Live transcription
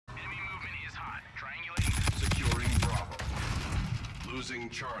Losing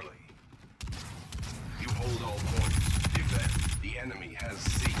Charlie. You hold all points. Defend. The enemy has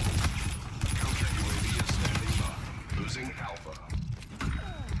C. A counter UAV is standing by. Losing Alpha.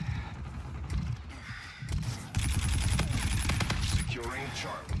 Securing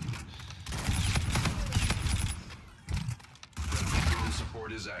Charlie. Drone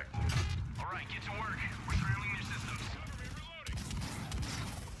support is active. All right, get to work. We're scrambling your systems.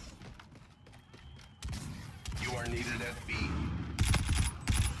 You are needed at B.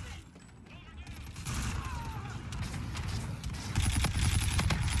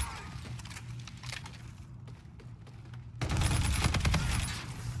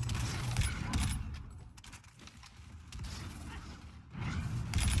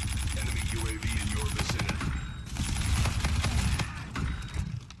 Enemy UAV in your vicinity.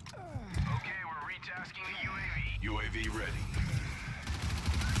 Okay, we're retasking the UAV. UAV ready.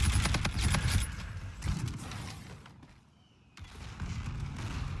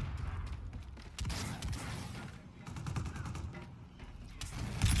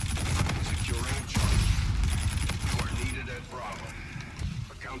 Securing Charlie. You are needed at Bravo.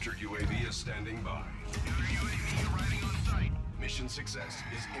 A counter UAV is standing by. Counter UAV arriving on site. Mission success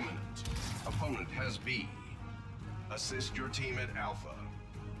is imminent. Opponent has B. Assist your team at Alpha.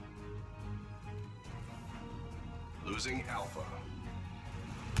 Losing Alpha.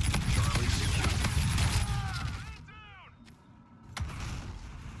 Charlie secure.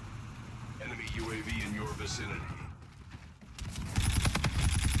 Enemy UAV in your vicinity.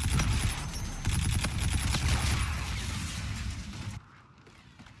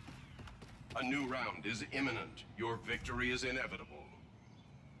 A new round is imminent. Your victory is inevitable.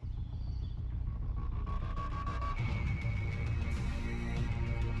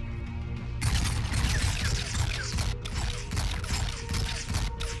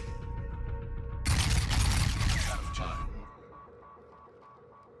 Half time.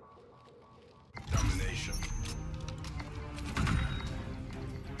 Domination.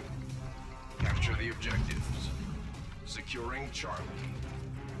 Capture the objectives. Securing Charlie.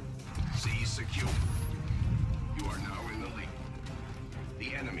 C secure. You are now in the lead.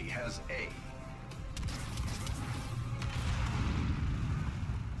 The enemy has A.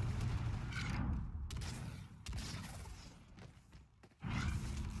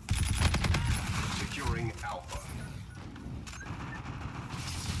 Securing Alpha.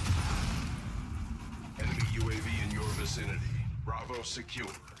 Enemy UAV in your vicinity. Bravo secure.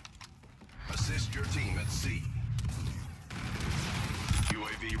 Assist your team at C.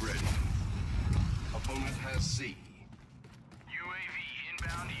 UAV ready. Opponent has C. UAV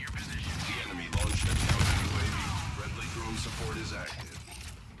inbound to your position. The enemy launched a counter UAV. Friendly drone support is active.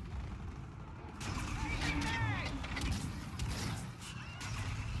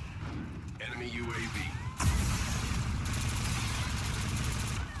 Enemy UAV.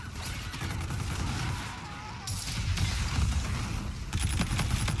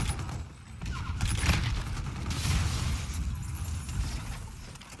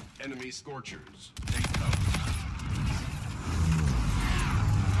 Enemy Scorchers. Take cover.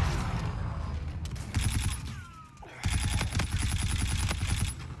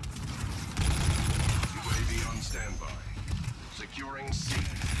 UAV on standby. Securing C.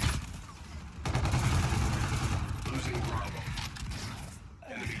 Losing Bravo.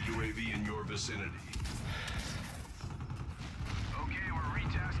 Enemy UAV in your vicinity. Okay, we're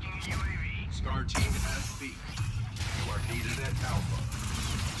retasking the UAV. Star team at B. You are needed at Alpha.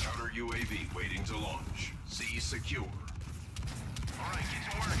 Counter UAV waiting to launch. C secure. All right, get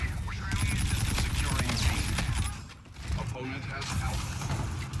to work. We're scrambling your systems. Securing C. Opponent has Alpha.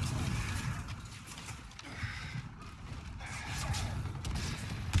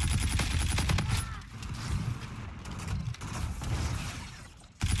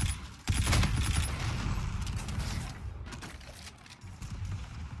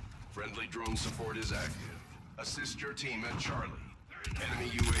 Friendly drone support is active. Assist your team at Charlie. Enemy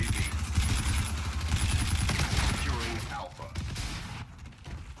UAV. Securing Alpha.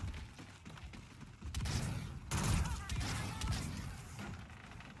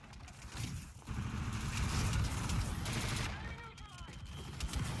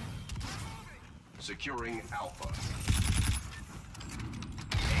 Securing Alpha.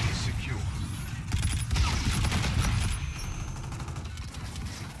 A secure.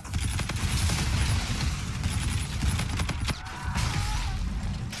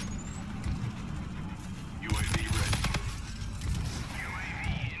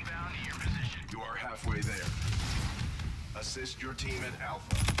 Halfway there. Assist your team at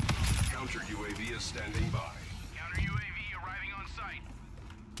Alpha. Counter UAV is standing by. Counter UAV arriving on site.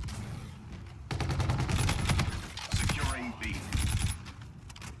 Securing B.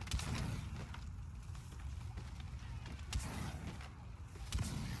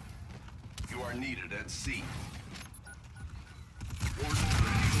 at C. Warden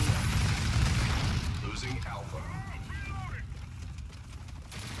ready to launch. Losing Alpha.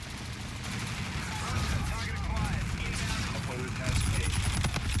 Target acquired. Inbound. Opponent has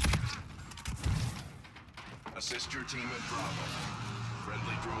A. Assist your team at Bravo.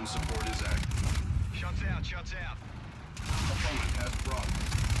 Friendly drone support is active. Shots out, shots out. Opponent has Bravo.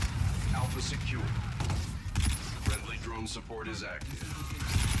 Alpha secure. Friendly drone support is active.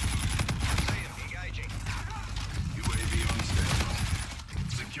 See him, engaging. UAV on standby.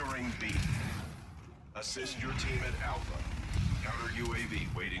 Securing B. Assist your team at Alpha. Counter UAV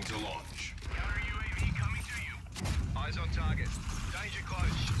waiting to launch. Counter UAV coming to you. Eyes on target. Danger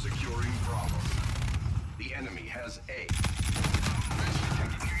close. Securing Bravo. The enemy has A.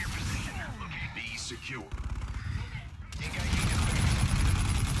 Taking near your position. Looking. B secure. Engaging.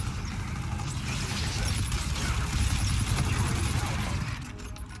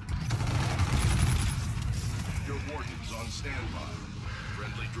 Your warden's on standby.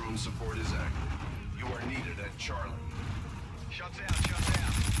 Friendly drone support is active. You are needed at Charlie. Shots out, shots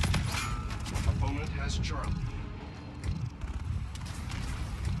out. Opponent has Charlie.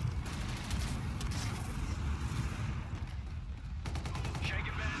 Shake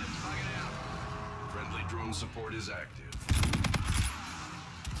it, bandits. Plug it out. Friendly drone support is active.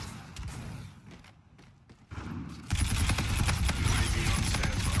 UAV on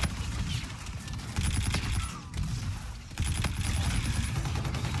standby.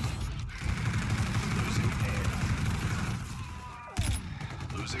 Losing A.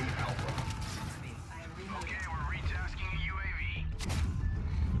 Losing Alpha. Okay, we're retasking a UAV.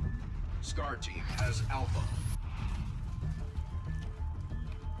 Scar team has Alpha.